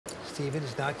Steven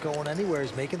is not going anywhere.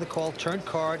 He's making the call, turn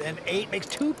card, and 8 makes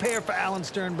 2 pair for Alan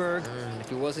Sternberg. If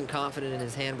he wasn't confident in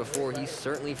his hand before, he's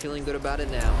certainly feeling good about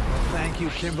it now. Thank you,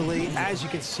 Kimberly. As you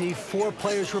can see, 4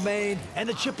 players remain, and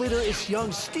the chip leader is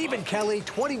young Stephen Kelly,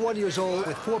 21 years old,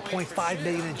 with $4.5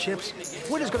 million in chips.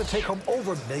 Winner's going to take home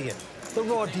over $1 million. The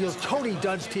Raw Deal's Tony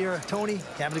Dunst here. Tony,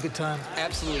 having a good time?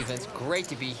 Absolutely, Vince. Great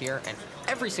to be here. And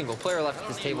every single player left at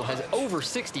this table has over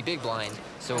 60 big blinds.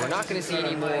 So we're not going to see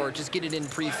any more just get it in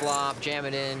pre-flop, jam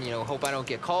it in, hope I don't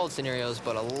get called scenarios,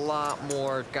 but a lot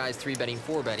more guys 3-betting,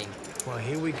 4-betting. Well,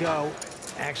 here we go.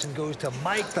 Action goes to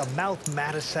Mike the Mouth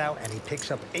Matusow, and he picks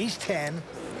up ace-10.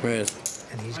 Raise.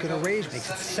 And he's going to raise, makes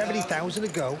it 70,000 to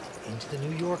go into the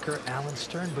New Yorker, Alan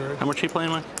Sternberg. How much are you playing,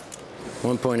 Mike?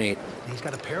 1.8. He's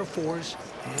got a pair of 4s,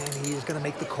 and he is going to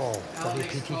make the call.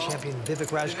 WPT champion Vivek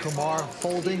Rajkumar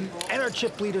folding, and our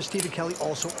chip leader Stephen Kelly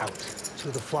also out. To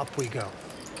the flop we go.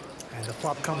 And the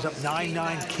flop comes up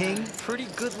 9-9 king. Pretty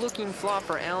good-looking flop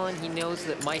for Alan. He knows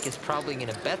that Mike is probably going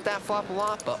to bet that flop a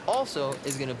lot, but also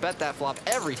is going to bet that flop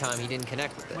every time he didn't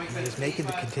connect with it. He is making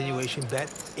the continuation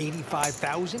bet,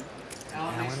 85,000.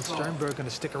 Alan Sternberg going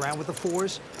to stick around with the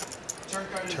 4s.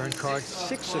 Turn card,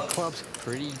 6 of clubs.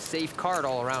 Pretty safe card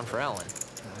all around for Alan.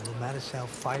 Little Matusow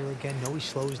fire again. No, he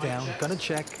slows down. Gonna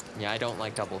check. Yeah, I don't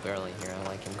like double barreling here. I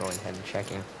like him going ahead and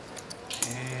checking.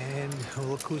 And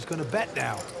look who's gonna bet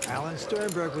now. Alan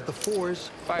Sternberg with the 4s.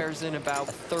 Fires in about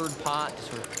a 3rd pot to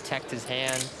sort of protect his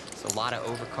hand. So a lot of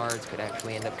overcards could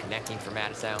actually end up connecting for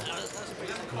Matusow.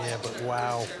 Yeah, but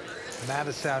wow.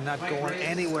 Matusow not going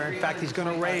anywhere. In fact, he's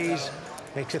gonna raise.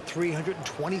 Makes it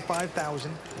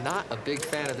 325,000. Not a big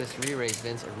fan of this re-raise,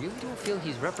 Vince. I really don't feel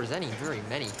he's representing very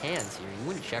many hands here. You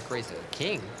wouldn't check raise a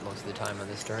king most of the time on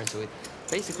this turn, so it's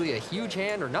basically a huge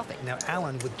hand or nothing. Now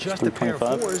Alan with just a pair of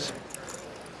 4s.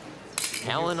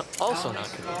 Alan also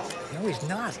not convinced. No, he's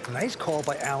not. Nice call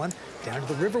by Alan. Down to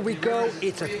the river we go.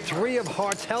 It's a 3 of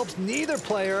hearts. Helps neither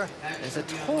player. It's a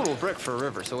total brick for a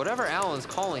river, so whatever Alan's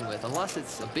calling with, unless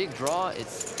it's a big draw,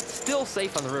 it's still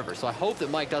safe on the river. So I hope that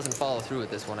Mike doesn't follow through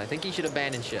with this one. I think he should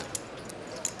abandon ship.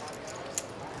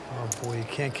 Oh boy, you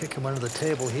can't kick him under the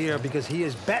table here because he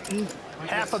is betting.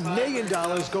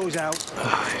 $500,000 goes out.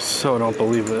 I so don't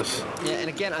believe this. Yeah, and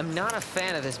again, I'm not a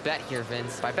fan of this bet here,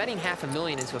 Vince. By betting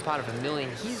 $500,000 into a pot of $1 million,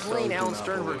 he's laying Alan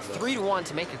Sternberg 3-1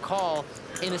 to make a call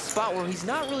in a spot where he's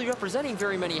not really representing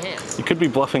very many hands. You could be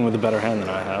bluffing with a better hand than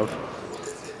I have.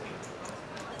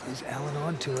 Is Alan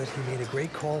onto it? He made a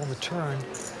great call on the turn.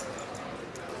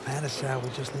 Matusow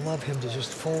would just love him to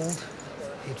just fold.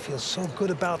 He'd feel so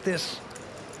good about this.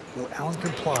 Will Alan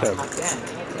comply?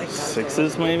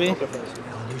 6s, maybe?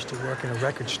 Alan used to work in a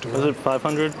record store. Was it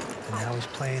 500? And now he's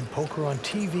playing poker on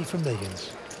TV for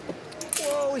millions.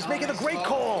 Whoa, he's making a great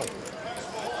call.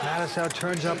 Matusow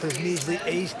turns up his measly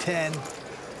ace-10.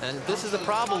 And this is the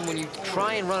problem when you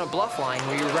try and run a bluff line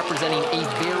where you're representing a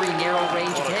very narrow range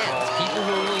of hands. People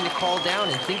who are willing to call down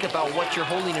and think about what you're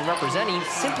holding and representing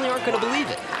simply aren't going to believe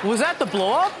it. Was that the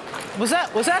blow-up? Was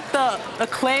that the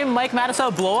acclaimed Mike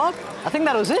Matusow blow-up? I think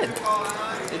that was it.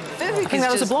 I think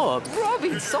that was a blow-up.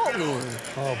 Rubbing salt in the wound.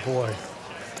 Oh boy.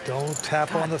 Don't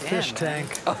tap on the fish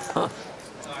tank.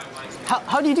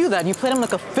 How do you do that? You played him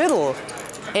like a fiddle.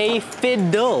 A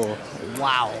fiddle.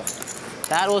 Wow.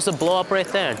 That was a blow-up right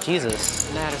there.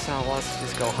 Jesus. Matusow wants to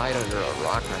just go hide under a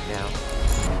rock right now.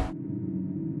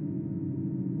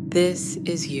 This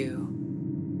is you.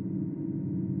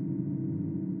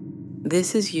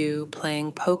 This is you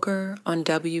playing poker on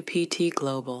WPT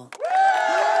Global.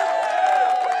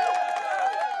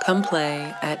 Come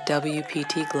play at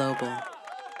WPT Global.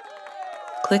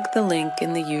 Click the link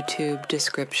in the YouTube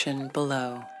description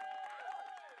below.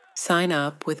 Sign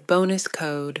up with bonus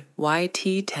code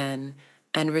YT10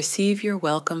 and receive your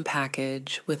welcome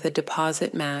package with a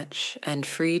deposit match and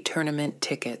free tournament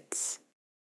tickets.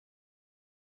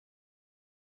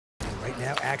 Right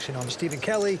now, action on Stephen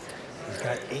Kelly. He's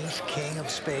got ace-king of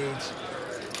spades.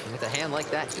 And with a hand like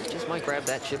that, he just might grab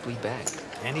that chip lead back.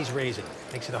 And he's raising.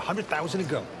 Makes it 100,000 to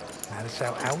go.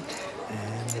 Matusow out.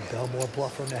 And the Belmore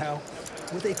bluffer now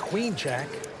with a queen jack.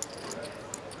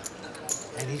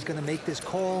 And he's going to make this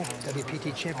call.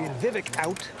 WPT champion Vivek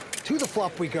out. To the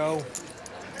flop we go.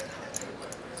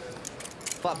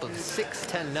 Flop of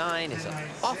 6-10-9 is an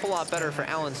awful lot better for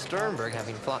Alan Sternberg,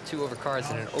 having flopped 2 overcards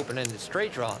in an open-ended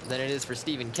straight draw, than it is for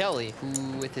Stephen Kelly,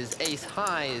 who, with his ace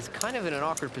high, is kind of in an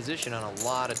awkward position on a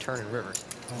lot of turn and rivers.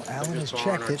 Well, Alan has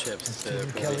checked it. And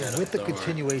Stephen Kelly with the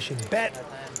continuation bet.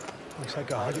 Looks like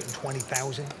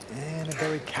 120,000. And a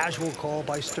very casual call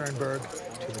by Sternberg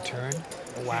to the turn.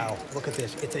 Wow, look at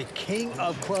this. It's a king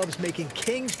of clubs making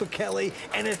kings for Kelly,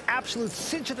 and an absolute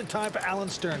cinch at the time for Alan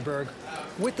Sternberg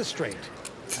with the straight.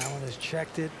 Alan has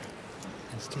checked it,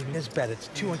 and Steven has bet it's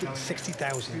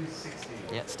 260,000.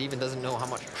 Yeah, Steven doesn't know how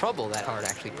much trouble that card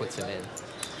actually puts him in.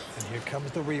 And here comes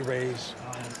the re-raise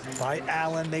by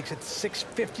Alan, makes it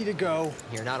 650 to go.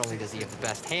 Here, not only does he have the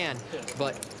best hand,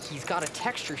 but he's got a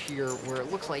texture here where it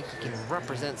looks like he can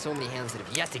represent so many hands that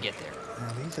have yet to get there.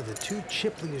 Now, these are the two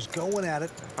chip leaders going at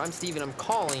it. If I'm Steven, I'm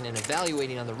calling and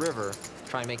evaluating on the river,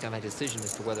 trying to make my decision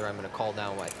as to whether I'm going to call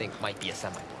down what I think might be a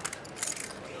semi-block.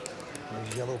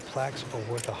 Those yellow plaques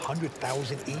are worth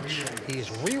 100,000 each. He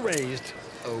is re-raised.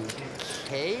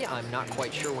 Okay, I'm not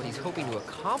quite sure what he's hoping to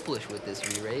accomplish with this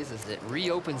re-raise, as it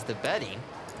reopens the betting.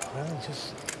 Well, he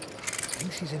just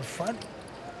thinks he's in front.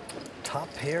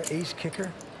 Top pair, ace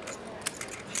kicker.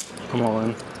 I'm all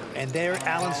in. And there,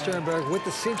 Alan Sternberg with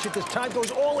the cinch at this time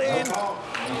goes all in. Makes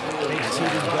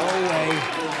Steven go away.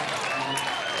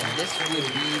 And this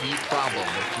would be the problem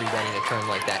with three-betting a turn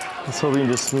like that. Let's hope we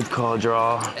can just smooth call a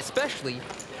draw. Especially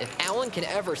if Alan can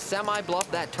ever semi-bluff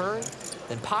that turn,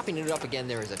 then popping it up again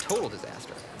there is a total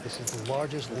disaster. This is the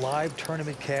largest live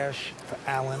tournament cash for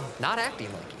Alan. Not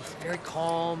acting like he's very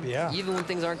calm, Yeah. even when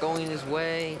things aren't going his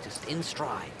way, just in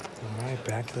stride. All right,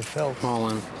 back to the felt. All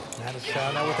in.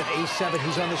 Matusow now with an ace-7.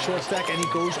 He's on the short stack, and he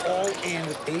goes all in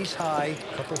with ace-high.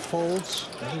 Couple folds.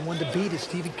 Only one to beat is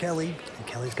Steven Kelly. And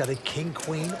Kelly's got a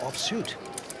king-queen offsuit.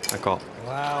 I call.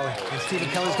 Wow, and Steven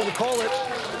Kelly's going to call it.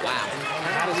 Wow,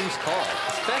 kind of a loose call,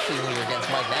 especially when you're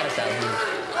against Mike Matusow, who,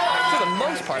 for the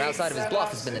most part, outside of his bluff,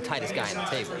 has been the tightest guy on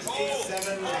the table.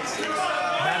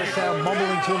 Matusow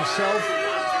mumbling to himself.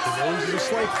 He knows he's a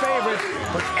slight favorite,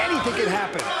 but anything can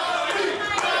happen.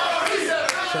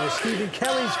 So Steven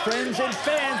Kelly's friends and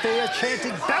fans, they are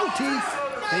chanting bounty.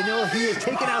 They know he has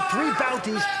taken out 3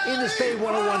 bounties in this Bay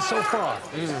 101 so far.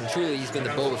 Truly, he's been the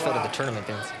Boba Fett of the tournament,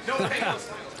 Vince.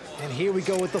 And here we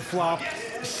go with the flop.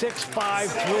 6, 5,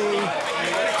 3.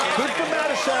 Good for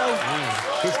Matusow.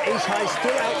 His ace-high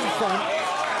still out in front.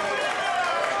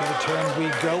 To the turn we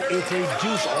go. It's a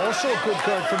deuce. Also a good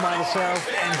card for Matusow.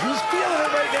 And he's feeling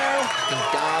it right now. He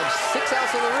dodged 6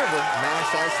 outs on the river.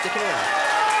 Matusow's sticking it out.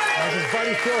 As his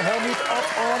buddy Phil Hellmuth up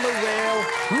on the rail.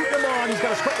 Rooting him on. He's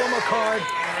got to split one more card.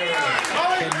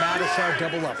 Can Matusow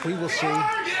double up? We will see.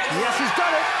 Yes, he's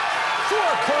done it. 4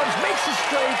 clubs. Makes it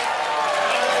straight.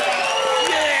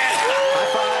 High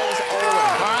fives all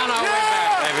around. We're on our way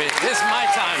back, baby. This is my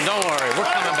time. Don't worry.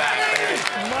 We're coming back.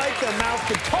 Mike, the mouth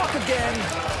can talk again.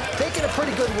 Taking a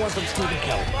pretty good one from Steven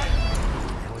Kelly.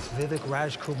 Now it's Vivek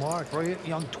Rajkumar, brilliant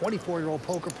young 24-year-old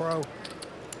poker pro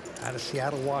out of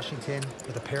Seattle, Washington,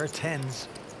 with a pair of 10s.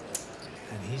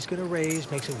 And he's going to raise,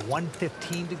 makes it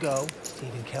 115 to go.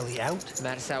 Steven Kelly out.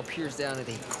 Matusow peers down at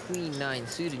a queen-9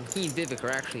 suited, and he and Vivek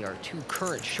are actually our 2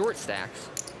 current short stacks.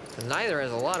 So neither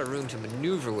has a lot of room to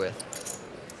maneuver with.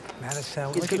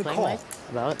 Matusow He's is going good to playing, call. Mike.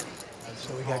 About it.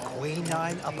 So we got queen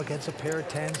 9 up against a pair of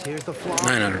 10s. Here's the flop.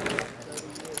 900.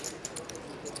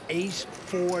 Ace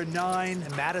 4, 9.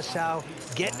 Matusow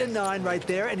getting a 9 right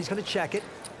there, and he's going to check it.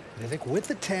 Vivek with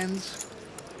the 10s.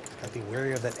 Got to be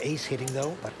wary of that ace hitting,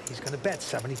 though, but he's going to bet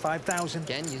 75,000.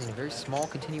 Again, using a very small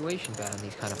continuation bet on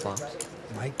these kind of flops.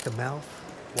 Mike the mouth.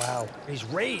 Wow. He's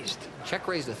raised. Check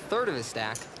raised a third of his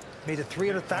stack. Made it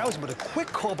 300,000, but a quick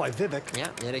call by Vivek. Yeah,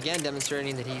 yet again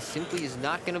demonstrating that he simply is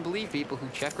not going to believe people who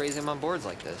check raise him on boards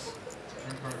like this.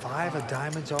 5 of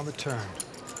diamonds on the turn.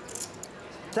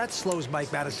 That slows Mike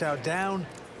Matusow down.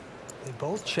 They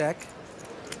both check.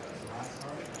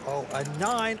 Oh, a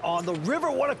 9 on the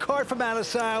river. What a card for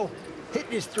Matusow.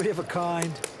 Hitting his 3 of a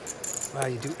kind. Wow,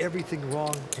 you do everything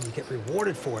wrong, and you get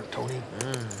rewarded for it, Tony.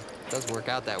 Does work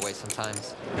out that way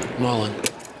sometimes. I'm all in.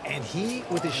 And he,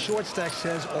 with his short stack,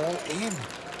 says all in.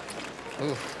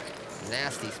 Oof,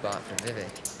 nasty spot for Vivek.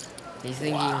 He's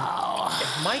thinking,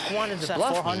 if Mike wanted Is to that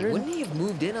bluff me, 400? wouldn't he have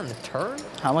moved in on the turn?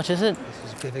 How much is it?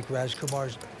 This is Vivek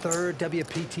Rajkumar's 3rd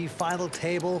WPT final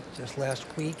table. Just last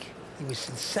week, he was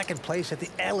in 2nd place at the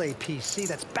LAPC.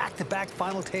 That's back-to-back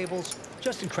final tables.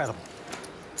 Just incredible.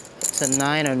 It's a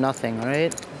 9 or nothing,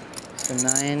 right? It's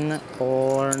a 9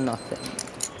 or nothing.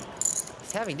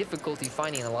 He's having difficulty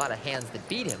finding a lot of hands that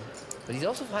beat him, but he's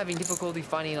also having difficulty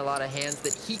finding a lot of hands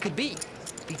that he could beat.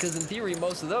 Because in theory,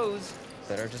 most of those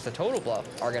that are just a total bluff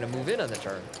are going to move in on the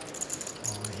turn.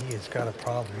 Oh, he has got a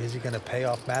problem. Is he going to pay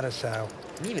off Matusow?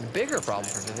 An even bigger problem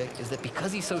for Vivek is that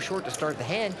because he's so short to start the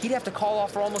hand, he'd have to call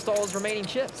off for almost all his remaining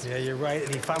chips. Yeah, you're right.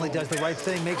 And he finally does the right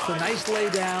thing, makes the nice lay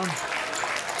down.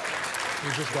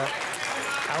 He just got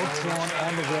outdrawn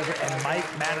on the river, and Mike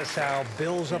Matusow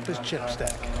builds up his chip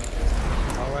stack.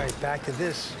 All right, back to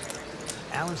this.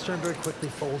 Alan Sternberg quickly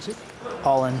folds it.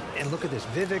 All in. And look at this.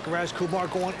 Vivek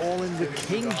Rajkumar going all in with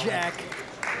king jack.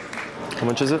 How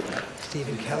much is it?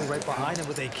 Stephen Kelly right behind him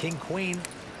with a king queen.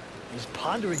 He's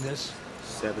pondering this.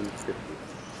 750.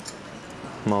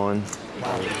 I'm all in.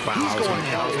 Wow. He's going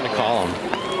in. I was gonna call him.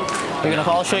 You're gonna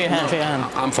call? Show your hand. Show your hand.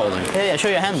 I'm folding. Yeah, show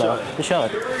your hand though. Just show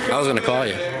it. I was gonna call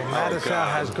you. Matusow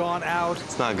has gone out.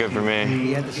 It's not good for me.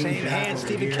 He had the same hand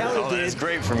Stephen Kelly did. It's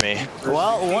great for me.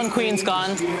 Well, one queen's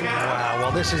gone. Wow,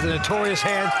 well, this is the notorious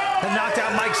hand that knocked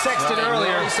out Mike Sexton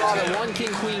earlier. We saw that one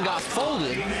king queen got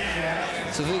folded,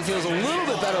 so he feels a little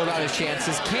bit better about his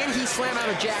chances. Can he slam out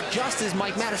a jack just as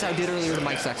Mike Matusow did earlier to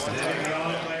Mike Sexton?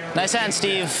 Nice hand,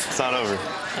 Steve. It's not over.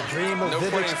 The dream of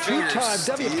Vivek's two-time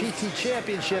WPT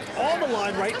championship on the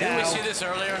line right now. Didn't we see this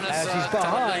earlier in this? As he's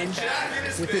behind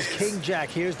with his king jack.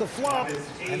 Here's the flop,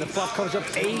 and the flop comes up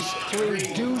ace, 3,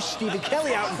 deuce. Stephen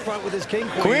Kelly out in front with his king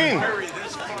queen.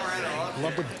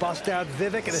 Love to bust out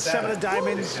Vivek and a 7 of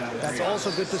diamonds. That's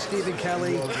also good to Stephen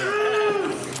Kelly.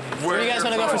 Where do you guys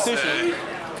want to go for sushi?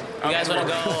 You guys want to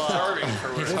go?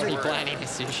 He's already planning his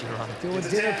sushi run. Doing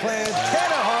dinner plans. 10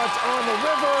 of hearts on the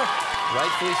river.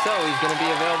 Rightfully so. He's going to be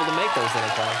available to make those dinner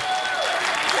plans.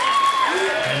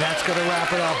 And that's going to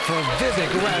wrap it up for Vivek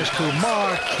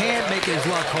Rajkumar. Can't make his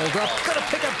luck hold up. Going to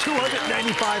pick up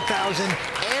 $295,000.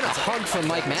 And a hug from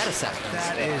Mike Matusow.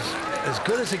 That is as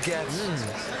good as it gets.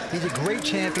 He's a great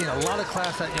champion. A lot of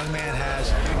class that young man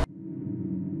has.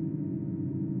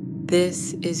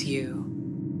 This is you.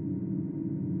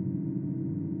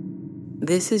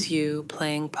 This is you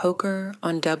playing poker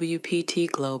on WPT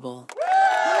Global.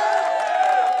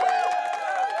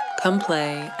 Come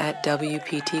play at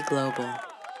WPT Global.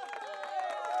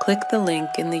 Click the link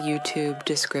in the YouTube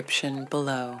description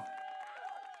below.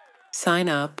 Sign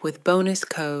up with bonus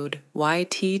code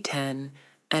YT10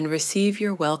 and receive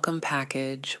your welcome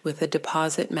package with a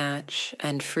deposit match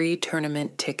and free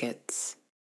tournament tickets.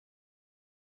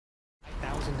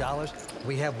 $1,000.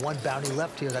 We have one bounty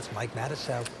left here. That's Mike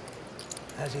Matusow.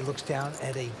 As he looks down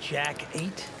at a jack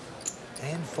 8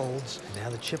 and folds. Now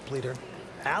the chip leader,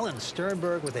 Alan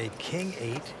Sternberg, with a king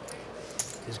 8,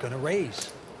 is going to raise.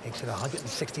 Makes it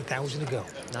 $160,000 to go.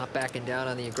 Not backing down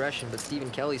on the aggression, but Stephen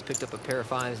Kelly's picked up a pair of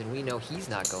 5s, and we know he's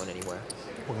not going anywhere.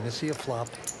 We're going to see a flop.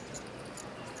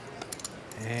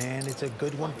 And it's a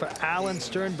good one for Alan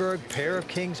Sternberg. Pair of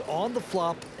kings on the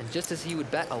flop. And just as he would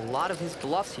bet a lot of his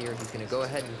bluffs here, he's going to go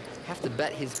ahead and have to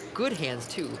bet his good hands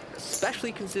too,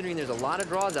 especially considering there's a lot of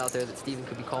draws out there that Stephen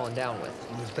could be calling down with.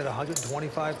 He's bet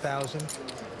 $125,000.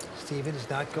 Stephen is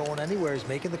not going anywhere. He's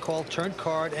making the call. Turn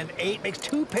card, and 8 makes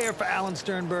 2 pair for Alan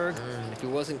Sternberg. If he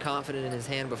wasn't confident in his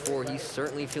hand before, he's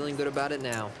certainly feeling good about it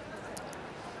now.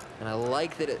 And I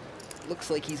like that it looks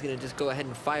like he's going to just go ahead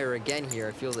and fire again here.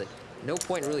 I feel that no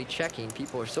point in really checking.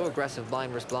 People are so aggressive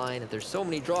blind versus blind that there's so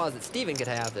many draws that Stephen could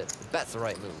have that bet's the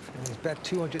right move. And he's bet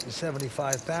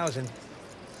 $275,000.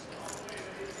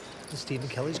 Stephen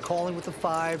Kelly's calling with the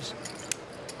 5s.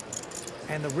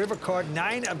 And the river card,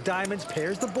 9 of diamonds,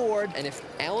 pairs the board. And if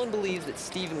Alan believes that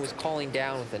Stephen was calling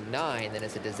down with a 9, then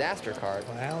it's a disaster card.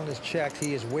 Well, Alan has checked.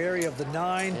 He is wary of the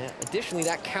 9. Yeah. Additionally,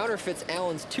 that counterfeits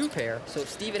Alan's 2 pair. So if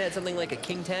Stephen had something like a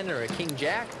king 10 or a king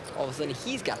jack, all of a sudden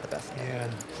he's got the best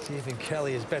hand. And Stephen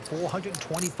Kelly has bet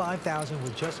 $425,000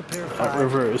 with just a pair of 5s. That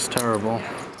river is terrible.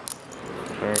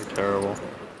 Very terrible.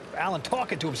 Alan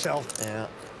talking to himself. Yeah.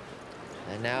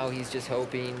 And now he's just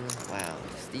hoping, wow,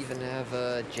 does Stephen have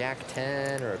a jack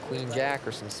 10 or a queen jack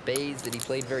or some spades that he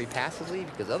played very passively?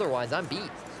 Because otherwise, I'm beat. A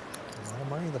lot of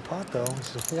money in the pot, though.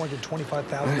 This is a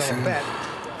 $425,000 bet.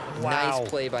 Wow. Nice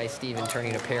play by Stephen,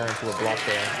 turning a pair into a bluff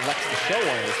there. Lets to show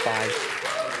one of his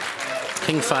 5s.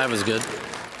 King 5 is good.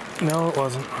 No, it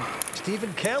wasn't.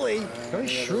 Stephen Kelly, very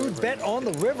shrewd bet on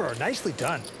the river. Nicely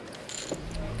done.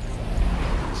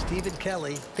 Stephen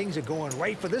Kelly, things are going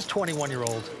right for this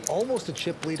 21-year-old. Almost a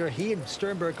chip leader. He and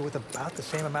Sternberg are with about the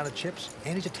same amount of chips.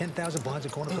 And he's at 10,000 blinds, are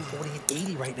going up to 40 and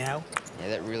 80 right now. Yeah,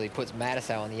 that really puts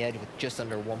Matusow on the edge with just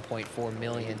under 1.4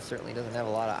 million. Certainly doesn't have a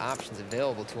lot of options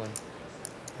available to him.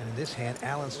 And in this hand,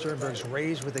 Alan Sternberg's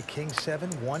raised with a king 7,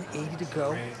 180 to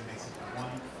go.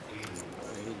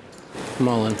 I'm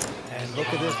all in. And look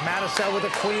at this, Matusow with a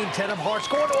queen, 10 of hearts,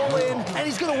 going all in, and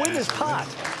he's going to win this pot.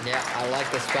 Yeah, I like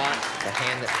the spot. The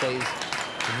hand that plays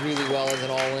really well as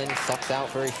an all-in, sucks out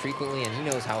very frequently, and he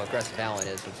knows how aggressive Alan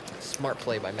is. It's a smart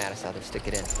play by Matusow to stick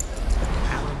it in.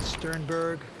 Alan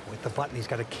Sternberg with the button. He's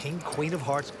got a king, queen of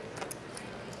hearts.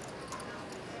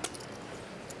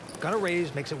 Gonna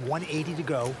raise, makes it 180 to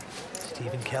go.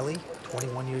 Stephen Kelly,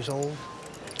 21 years old.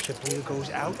 Chip leader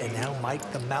goes out, and now Mike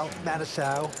the Mouth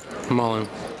Matusow. Mullen.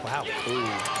 Wow. Ooh,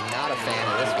 not a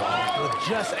fan of this one. With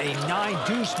just a 9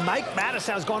 deuce, Mike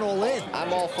Matusow's gone all in.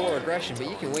 I'm all for aggression, but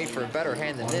you can wait for a better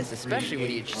hand than this, especially when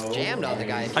he just jammed on the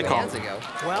guy a few hands ago.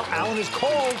 Well, Alan is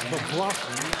called. The bluff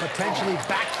potentially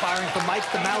backfiring for Mike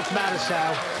the Mouth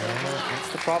Matusow.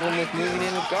 That's the problem with moving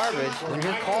in with garbage. When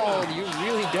you're called, you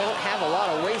really don't have a lot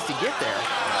of ways to get there.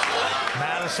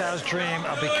 Matusow's dream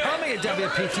of becoming a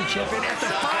WPT champion after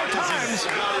 5 times.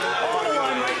 On the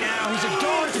line right now. He's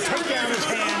adored to take down his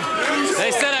hand.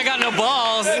 They said I got no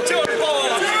balls.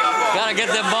 Gotta get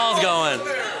them balls going.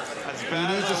 He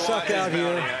needs a suck out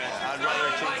here.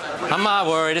 I'm not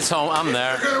worried. It's home. I'm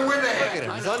there.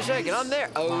 He's unshaken. I'm there.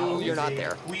 Oh, you're not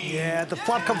there. Yeah, the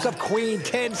flop comes up queen,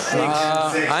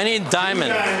 10-6. I need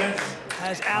diamond.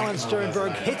 As Alan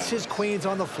Sternberg hits his queens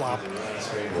on the flop.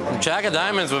 Jack of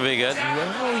diamonds would be good.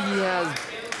 Well, he has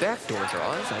backdoor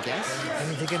draws, I guess.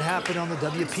 Anything can happen on the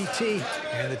WPT.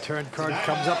 And the turn card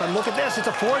comes up, and look at this. It's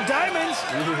a 4 diamonds.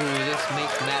 Ooh, this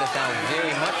makes Matusow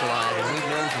very much alive, and we've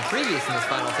known from previous in this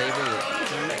final table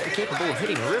that he's capable of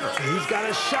hitting a river. He's got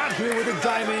a shot here with a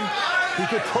diamond. He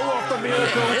could pull off the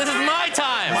miracle. This is my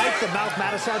time. Mike the Mouth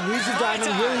Matusow needs a diamond.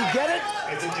 Will he get it?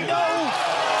 No.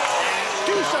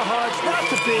 Deuce of hearts, not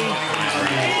to be.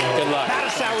 Good luck.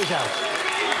 Matusow is out.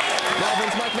 Well,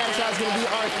 Vince, Mike Matusow is going to be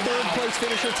our 3rd place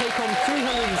finisher, take home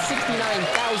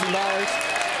 $369,000.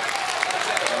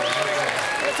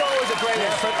 It's always a great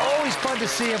effort. Always fun to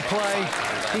see him play.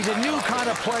 He's a new kind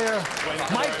of player.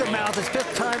 Mike the Mouth, his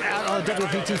 5th time out on the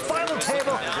WPT final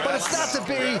table, but it's not to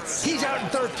be. He's out in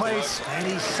 3rd place, and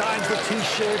he signs the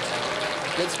T-shirt.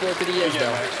 Good sport that he is,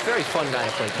 though. Very fun guy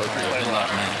to play poker with. Good luck,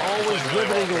 man. Always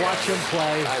riveting to watch him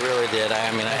play. I really did.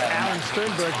 Alan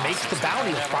Sternberg makes the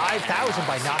bounty of 5,000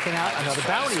 by knocking out another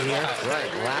bounty here. Right,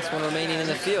 last one remaining in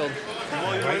the field.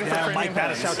 Right now, Mike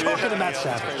Matusow talking to Matt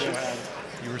Savage.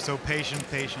 You were so patient,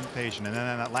 and then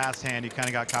in that last hand, you kind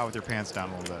of got caught with your pants down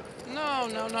a little bit. No,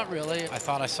 not really. I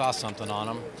thought I saw something on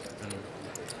him.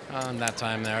 And that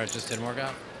time there, it just didn't work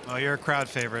out. Well, you're a crowd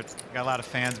favorite. You got a lot of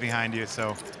fans behind you,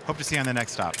 so hope to see you on the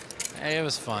next stop. Hey, it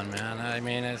was fun, man. I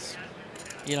mean,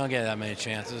 you don't get that many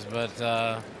chances, but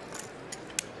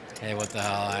hey, what the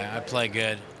hell? I play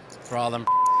good. For all them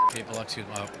people,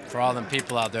 for all them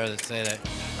people out there that say that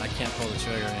I can't pull the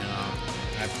trigger, you know,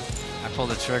 I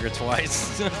pulled the trigger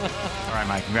twice. All right,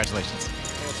 Mike. Congratulations. It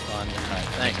was fun. All right,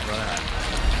 thanks, brother.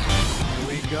 Here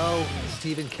we go.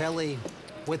 Stephen Kelly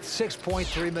with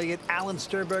 6.3 million. Alan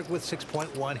Sternberg with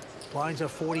 6.1. Blinds are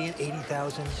 40 and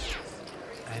 80,000.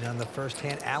 And on the first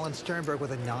hand, Alan Sternberg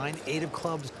with a 9-8 of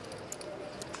clubs.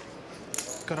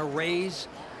 Gonna raise,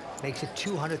 makes it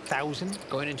 200,000.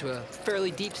 Going into a fairly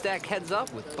deep stack heads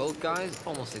up with both guys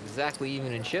almost exactly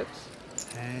even in chips.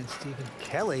 And Stephen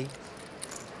Kelly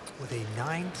with a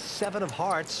 9-7 of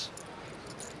hearts.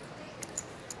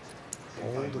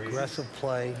 Old aggressive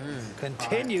play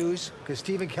continues because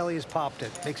Stephen Kelly has popped it.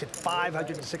 Makes it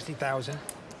 560,000.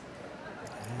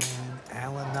 And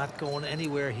Alan not going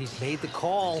anywhere. He's made the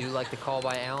call. I do like the call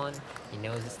by Alan. He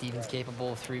knows that Stephen's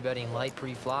capable of 3-betting light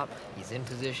pre-flop. He's in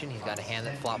position. He's got a hand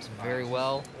that flops very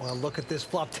well. Well, look at this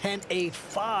flop,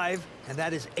 10-8-5, and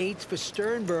that is 8s for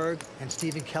Sternberg, and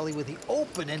Stephen Kelly with the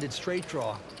open-ended straight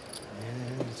draw.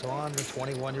 And it's on the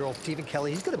 21-year-old Stephen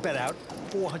Kelly. He's going to bet out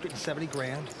 470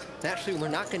 grand. Actually, we're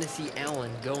not going to see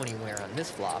Alan go anywhere on this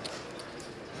flop.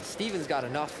 Stephen's got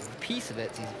enough of a piece of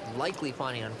it. He's likely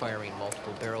planning on firing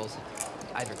multiple barrels.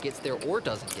 Either gets there or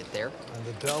doesn't get there. And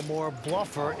the Belmore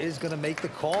bluffer is going to make the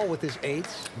call with his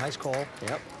 8s. Nice call.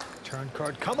 Yep. Turn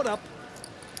card coming up.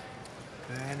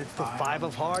 And it's the 5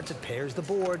 of hearts. It pairs the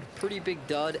board. Pretty big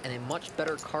dud and a much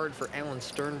better card for Alan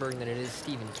Sternberg than it is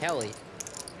Stephen Kelly.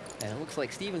 And it looks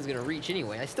like Stephen's going to reach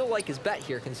anyway. I still like his bet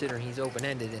here considering he's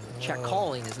open-ended and check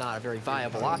calling is not a very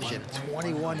viable option.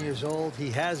 21 years old.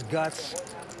 He has guts.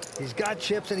 He's got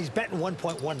chips and he's betting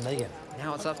 1.1 million.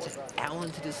 Now it's up to Alan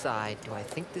to decide, do I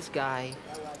think this guy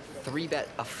 3-bet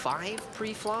a 5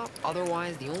 pre-flop?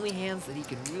 Otherwise, the only hands that he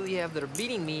could really have that are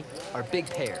beating me are big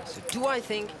pairs. So do I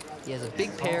think he has a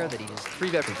big pair that he just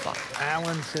 3-bet pre-flop?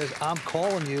 Alan says, I'm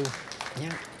calling you.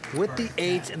 Yeah. With the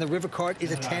 8s and the river card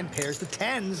is a 10, pairs the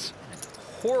 10s.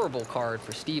 Horrible card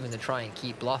for Stephen to try and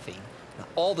keep bluffing. Now,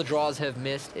 all the draws have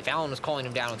missed. If Alan was calling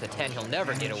him down with a 10, he'll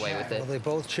never get away with it. Well, they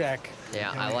both check.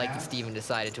 Yeah, I like that Stephen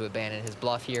decided to abandon his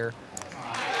bluff here.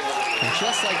 And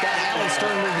just like that, Alan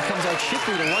Sternberg becomes our chip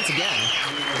leader once again.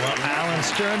 Well, Alan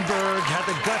Sternberg had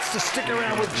the guts to stick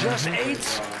around with just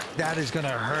 8s. That is going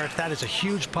to hurt. That is a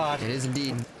huge pot. It is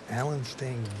indeed. Alan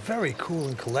staying very cool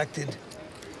and collected.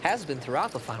 has been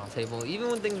throughout the final table, even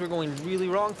when things were going really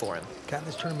wrong for him. Got in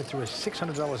this tournament through a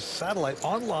 $600 satellite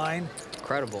online.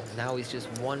 Incredible. Now he's just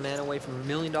one man away from $1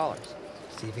 million.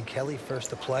 Stephen Kelly first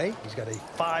to play. He's got a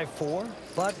 5-4,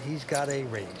 but he's got a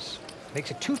raise.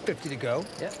 Makes it $250 to go.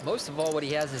 Yeah, most of all, what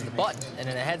he has is the button, and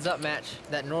in a heads-up match,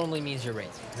 that normally means you're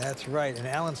raising. That's right, and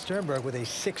Alan Sternberg with a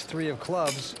 6-3 of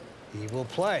clubs, he will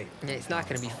play. Yeah, he's not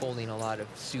going to be folding a lot of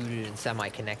suited and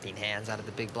semi-connecting hands out of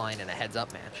the big blind in a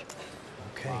heads-up match.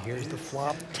 Okay, here's the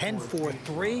flop,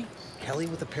 10-4-3. Kelly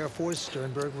with a pair of 4s,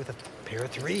 Sternberg with a pair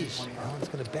of 3s. Alan's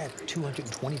going to bet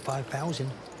 $225,000.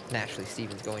 Naturally,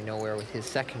 Steven's going nowhere with his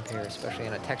second pair, especially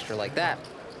on a texture like that.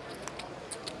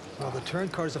 Well, the turn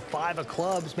card is a 5 of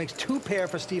clubs, makes 2 pair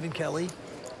for Stephen Kelly.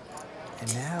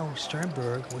 And now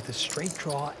Sternberg with a straight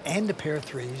draw and a pair of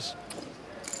 3s.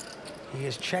 He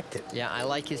has checked it. Yeah, I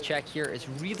like his check here. It's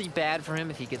really bad for him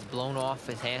if he gets blown off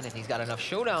his hand, if he's got enough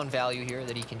showdown value here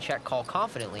that he can check call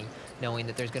confidently, knowing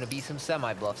that there's going to be some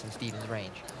semi-bluffs in Steven's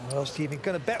range. Well, Steven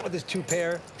going to bet with his 2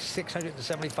 pair,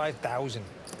 $675,000.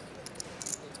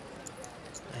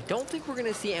 I don't think we're going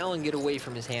to see Alan get away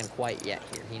from his hand quite yet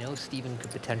here. He knows Steven could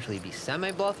potentially be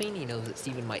semi-bluffing. He knows that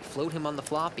Steven might float him on the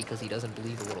flop because he doesn't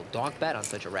believe a little donk bet on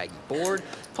such a raggy board.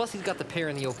 Plus, he's got the pair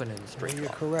in the open and the straight You're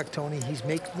draw. correct, Tony. He's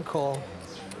making the call.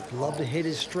 Love to hit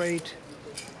his straight.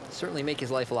 Certainly make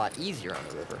his life a lot easier on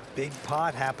the river. Big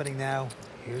pot happening now.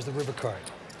 Here's the river card.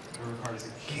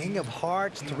 King of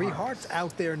hearts, 3 hearts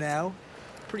out there now.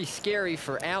 Pretty scary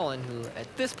for Alan, who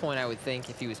at this point I would think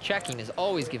if he was checking is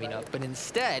always giving up, but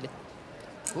instead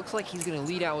looks like he's going to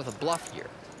lead out with a bluff here.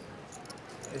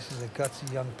 This is a gutsy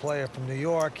young player from New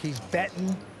York. He's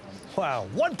betting, wow,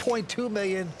 $1.2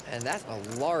 million. And that's a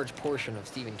large portion of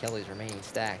Stephen Kelly's remaining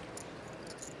stack.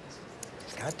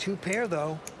 He's got 2 pair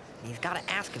though. And he's got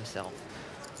to ask himself,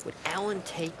 would Alan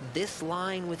take this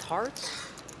line with hearts?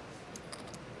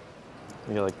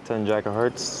 You got like 10 jack of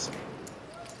hearts.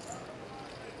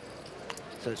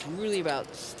 So it's really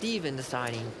about Steven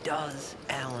deciding, does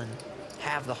Alan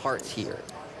have the hearts here?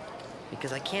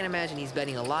 Because I can't imagine he's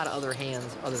betting a lot of other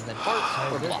hands other than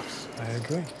hearts or bluffs. I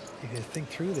agree. If you think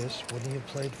through this, wouldn't he have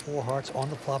played 4 hearts on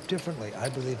the flop differently? I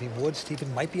believe he would.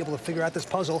 Steven might be able to figure out this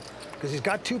puzzle because he's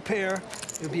got 2 pair.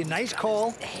 It would be a nice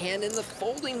call. Hand in the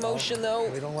folding motion, though.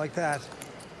 We don't like that.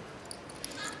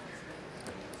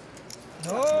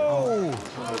 No!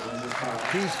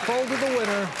 He's folded the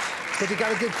winner, but you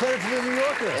got to give credit to the New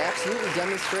Yorker. It absolutely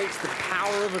demonstrates the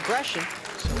power of aggression.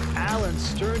 So Alan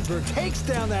Sternberg takes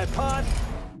down that pot.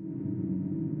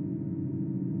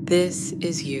 This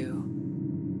is you.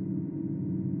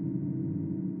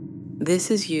 This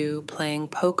is you playing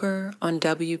poker on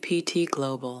WPT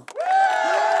Global.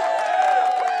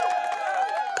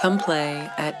 Come play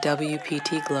at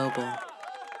WPT Global.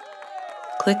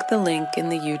 Click the link in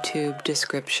the YouTube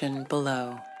description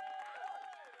below.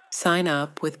 Sign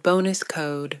up with bonus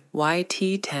code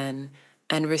YT10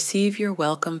 and receive your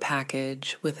welcome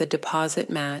package with a deposit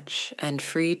match and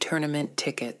free tournament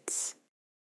tickets.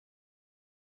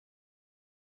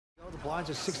 The blinds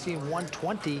are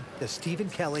 16-120. The Stephen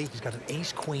Kelly, he's got an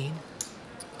ace-queen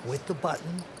with the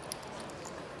button.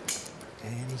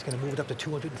 And he's going to move it up to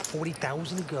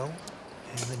 $240,000 to go.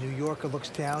 And the New Yorker looks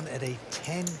down at a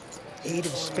 10-8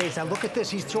 of spades. Now look at this.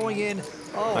 He's throwing in,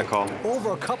 I call.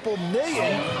 over a couple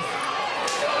million.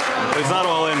 It's not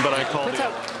all in, but I called Puts it.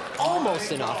 out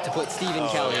almost enough to put Stephen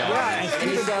Kelly on. Yeah, And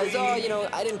he says, oh, you know,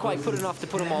 I didn't quite put enough to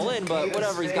put them all in, but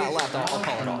whatever he's got left, I'll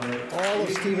call it off. All of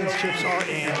Stephen's chips are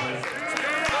in.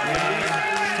 And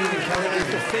Stephen Kelly is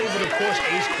the favorite, of course.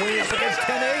 Ace-queen up against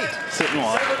 10-8. Sit and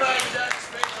watch.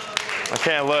 I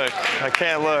can't look. I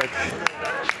can't look.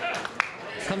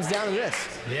 Comes down to this.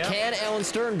 Yeah. Can Alan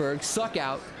Sternberg suck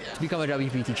out to become a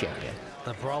WPT champion?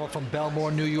 The brawler from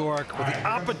Belmore, New York, with the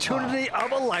opportunity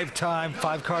of a lifetime.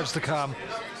 5 cards to come.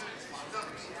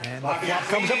 And the flop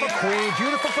comes up a queen.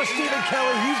 Beautiful for Stephen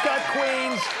Kelly. He's got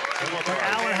queens. But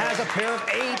Alan has a pair of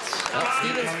 8s. Well,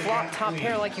 Stephen's flop top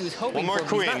pair like he was hoping One more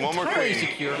for. But he's queen, not one more entirely queen.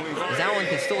 secure, as Alan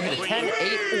can still hit a 10,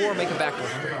 8, or make a backdoor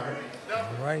straight.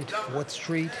 All right, 4th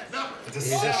Street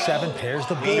is a 7. Pairs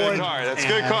the Good board. card. That's a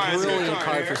good card. That's a good Brilliant card.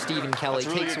 card for Stephen Kelly. That's a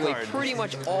really Takes good away card. pretty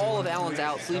much all of Alan's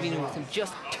outs, leaving him with him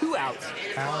just 2 outs.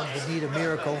 Alan will need a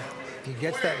miracle. If he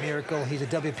gets that miracle, he's a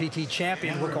WPT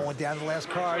champion. We're going down to the last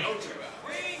card. Oh,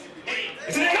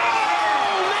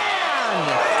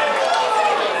 man!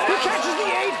 He catches the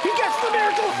 8. He gets the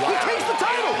miracle. He takes the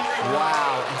title.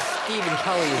 Wow, and Stephen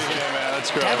Kelly is Yeah, man,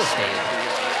 that's gross.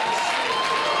 devastated.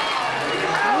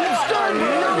 A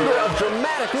number of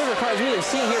dramatic river cards we have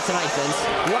seen here tonight, Vince.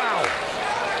 Wow.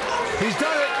 He's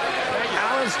done it.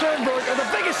 Alan Alan Sternberg, and the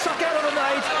biggest suck out of the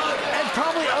night, and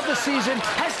probably of the season,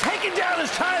 has taken down his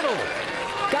title.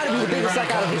 Got to be the biggest suck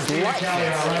out of his life.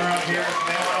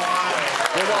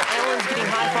 Well, while Alan's getting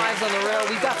high fives on the rail,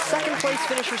 we've got second place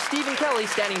finisher Stephen Kelly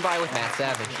standing by with Matt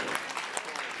Savage.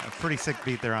 A pretty sick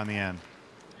beat there on the end.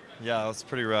 Yeah, it was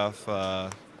pretty rough.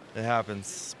 It happens.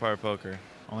 It's part of poker.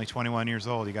 Only 21 years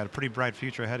old. You got a pretty bright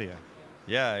future ahead of you.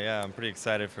 Yeah, I'm pretty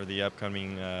excited for the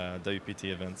upcoming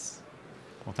WPT events.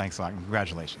 Well, thanks a lot.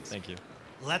 Congratulations. Thank you.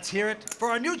 Let's hear it for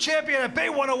our new champion at Bay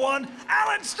 101,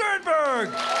 Alan Sternberg.